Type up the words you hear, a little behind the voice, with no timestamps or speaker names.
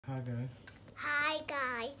Hi guys. Hi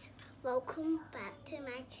guys, welcome back to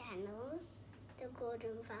my channel, the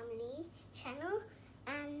Gordon Family channel,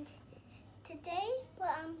 and today what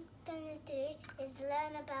I'm going to do is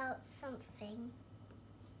learn about something,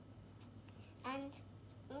 and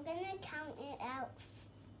I'm going to count it out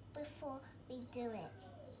before we do it.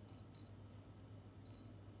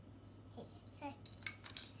 Okay, so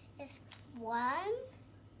it's 1,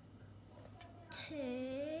 2,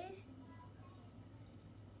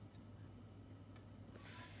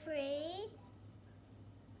 3,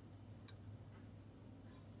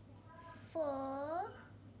 4,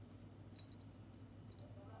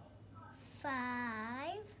 5,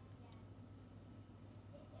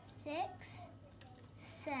 6,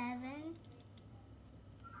 7,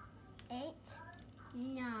 8,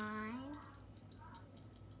 9,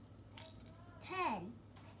 10.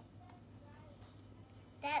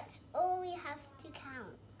 That's all we have to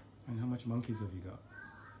count. And how much monkeys have you got?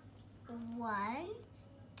 1,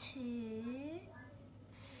 2,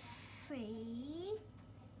 3,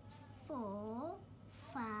 4,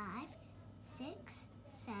 5, 6,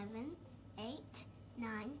 7, 8,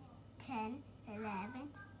 9, 10, 11,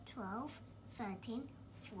 12, 13,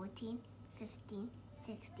 14, 15,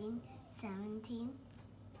 16, 17,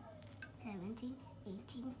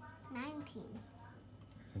 18, 19.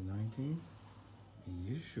 Is it 19? Are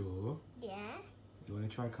you sure? Yeah? You want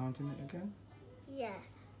to try counting it again? Yeah.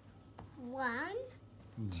 1,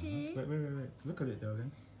 No. 2. Wait. Look at it,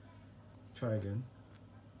 darling. Try again.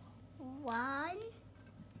 1.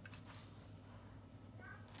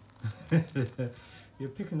 You're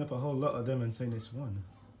picking up a whole lot of them and saying it's 1.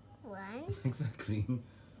 1, Exactly.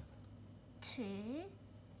 2,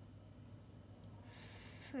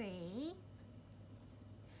 3,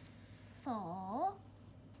 4,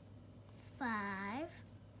 5,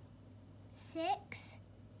 6,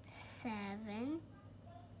 7,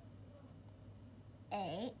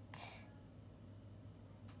 8,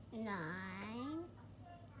 9,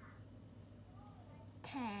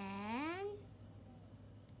 10,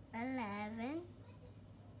 11,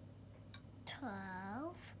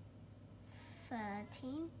 12,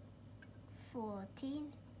 13,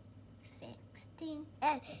 14, 16,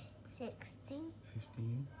 16,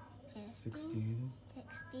 15, 16,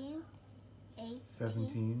 16, 18,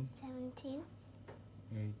 17, 17,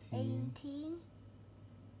 18. 18,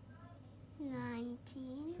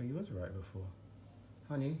 19. So you was right before.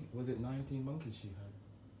 Honey, was it 19 monkeys she had?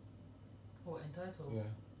 What, in total? Yeah.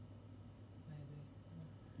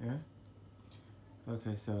 Maybe. Yeah?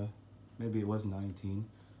 Okay, so maybe it was 19.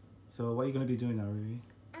 So what are you going to be doing now, Riri?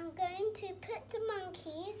 I'm going to put the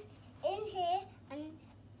monkeys in here and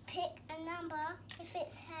pick a number if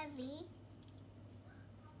it's heavy,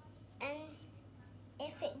 and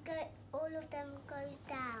if it all of them goes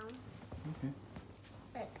down. Okay.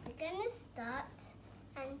 Look, we're going to start,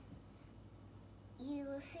 and you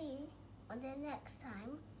will see on the next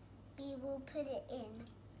time we will put it in.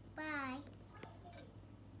 Bye.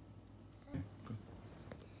 Good.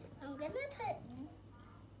 I'm going to put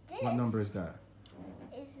this. What number is that?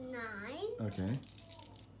 Is 9. Okay.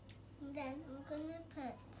 And then I'm going to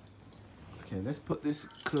put... Okay, let's put this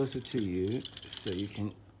closer to you so you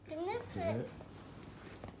can... I'm going to Yeah. put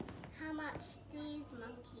how much these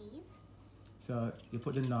monkeys. So you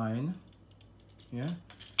put the 9, yeah?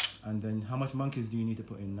 And then how much monkeys do you need to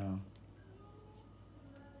put in now?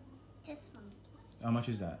 Just monkeys. How much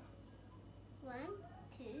is that? 1,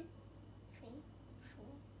 2, 3, 4,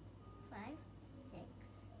 5, 6.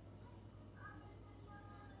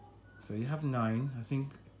 So you have 9, I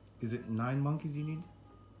think. Is it 9 monkeys you need?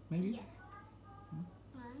 Maybe? Yeah.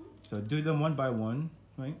 1. So do them one by one,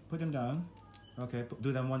 right? Put them down. Okay,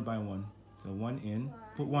 do them one by one. So 1 in.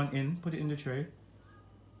 Put 1 in. Put it in the tray.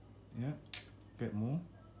 Yeah. Get more.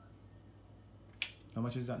 How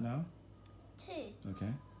much is that now? 2,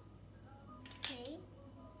 Okay. 3,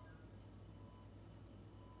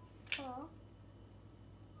 4,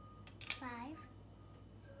 5,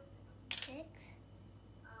 6,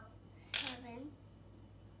 7,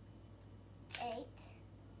 8,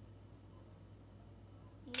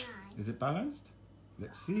 9. Is it balanced?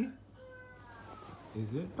 Let's see.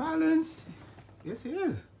 Is it balanced? Yes, it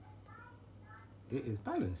is. It is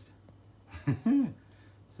balanced.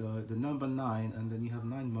 So the number 9, and then you have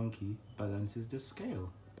 9 monkey, balances the scale.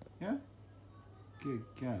 Yeah? Good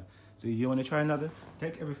girl. So you want to try another?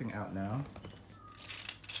 Take everything out now.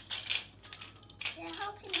 They're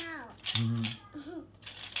helping out.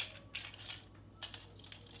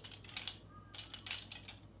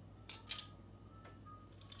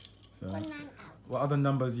 So 1 9 out. what other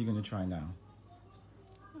numbers are you going to try now?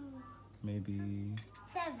 Maybe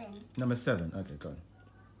 7. number 7. Okay, go on.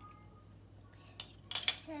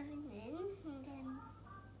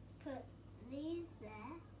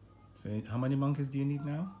 So how many monkeys do you need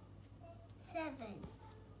now? 7.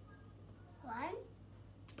 1,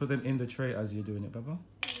 Put them in the tray as you're doing it, Baba. 1,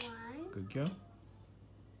 Good girl.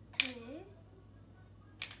 2,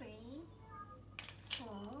 3, 4,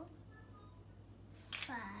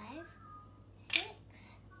 5, 6,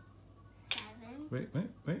 7.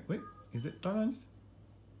 Wait. Is it balanced?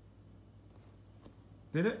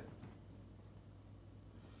 Did it?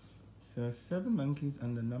 So 7 monkeys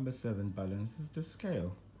and the number 7 balances the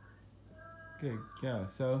scale. Good, yeah.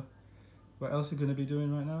 So what else are you going to be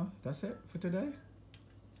doing right now? That's it for today?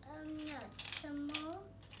 No, some more.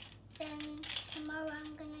 Then tomorrow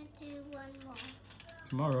I'm gonna do one more.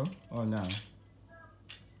 Tomorrow or now?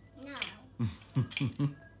 Now.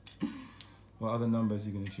 What other numbers are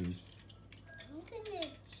you going to choose? I'm gonna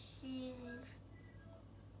choose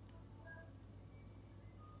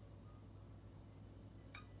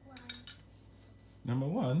 1. Number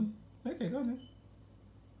 1? Okay, go on then.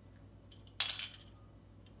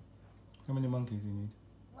 How many monkeys do you need?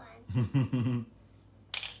 1.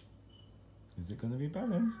 Is it going to be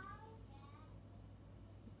balanced?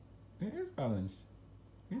 It is balanced.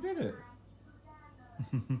 You did it.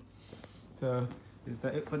 So, is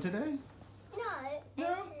that it for today? No, No?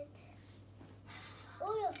 I said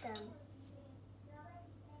all of them.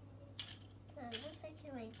 So it looks like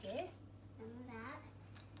you like this and that.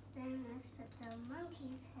 Then let's put the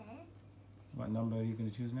monkeys here. What number are you going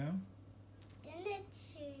to choose now? Gonna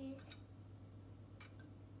choose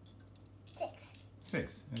 6.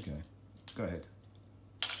 6. Okay. Go ahead.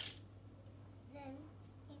 Then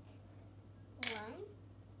it's 1,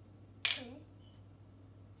 2,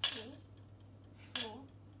 3, 4,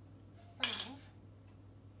 5,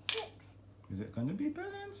 6. Is it going to be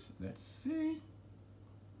balanced? Let's see.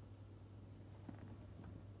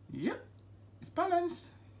 Yep. It's balanced.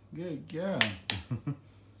 Good girl.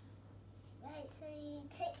 Right, so you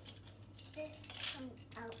take this one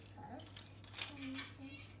out first.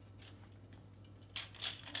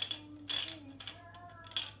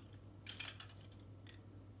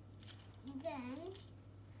 And then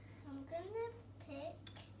I'm gonna pick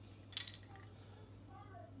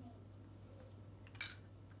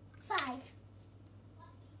 5.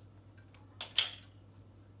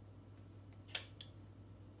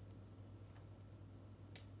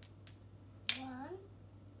 One,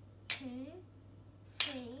 2,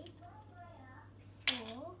 3,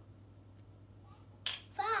 4,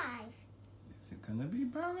 5. Is it going to be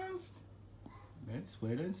balanced? Let's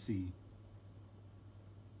wait and see.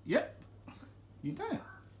 Yep. You done it.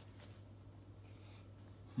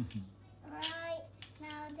 Right,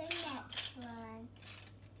 now the next one.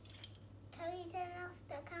 Can we turn off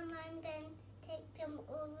the camera and then take them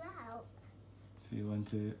all out? So you want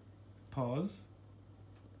to pause?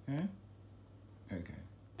 Yeah? Okay.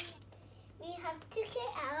 We have took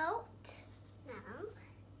it out now.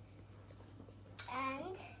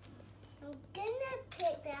 And I'm gonna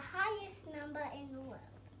pick the highest number in the world.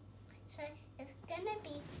 So it's gonna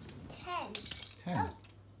be 10. 10. Oh,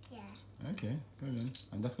 yeah. Okay, go on.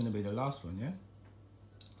 And that's going to be the last one, yeah?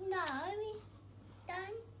 No, we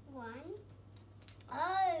done 1.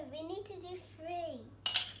 Oh, we need to do 3.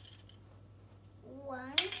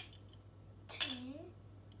 1, 2,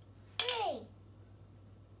 3.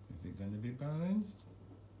 Is it going to be balanced?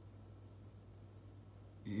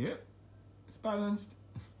 Yep. It's balanced.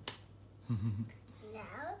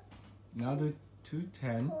 Now, Now do 2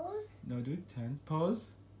 10. pause. No, do 10. Pause.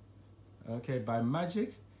 Okay, by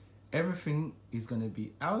magic, everything is going to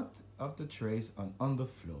be out of the trays and on the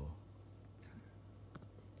floor.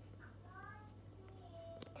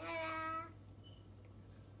 Ta-da!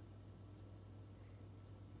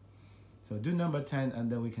 So do number 10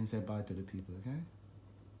 and then we can say bye to the people, okay?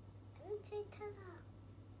 Don't say ta-da.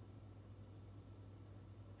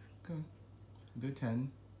 Go. Do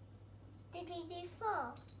 10. Did we do 4?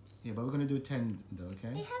 Yeah, but we're going to do 10 though, We okay?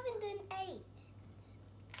 haven't done 8.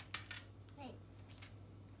 Wait.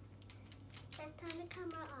 Let's turn the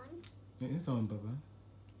camera on. It is on, Baba.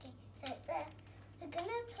 Okay, so we're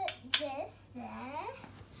gonna put this there.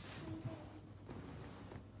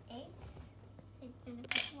 8. So we're gonna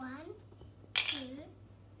put 1, 2,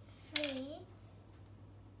 3,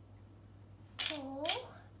 4,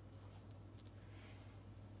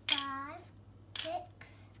 5, 6,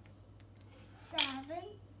 7,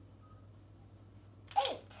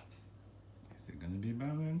 8. Is it going to be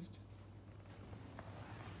balanced?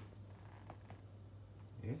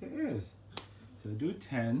 Yes, it is. So do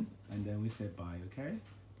 10 and then we say bye, okay?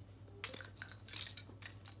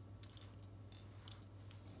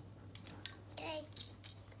 Okay.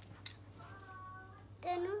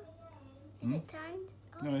 Done. Is it turned?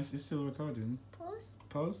 No, it's still recording. Pause.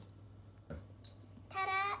 Pause.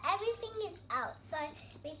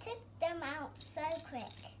 We took them out so quick.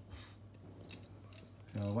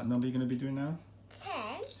 So what number are you going to be doing now?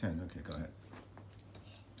 10. 10. Okay, go ahead.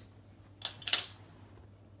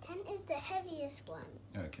 10 is the heaviest one.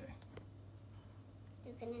 Okay.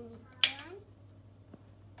 You're going to need 1,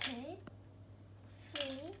 2,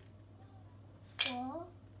 3, 4,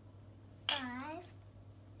 5,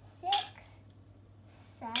 6,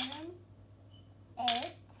 7,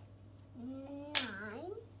 8, 9,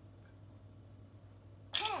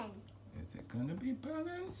 10. Is it going to be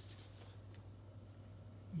balanced?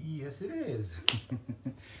 Yes, it is.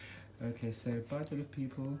 Okay, say bye to the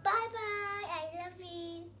people. Bye-bye. I love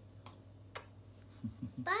you.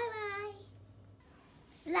 Bye-bye.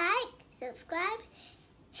 Like, subscribe,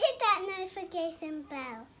 hit that notification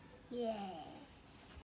bell. Yeah.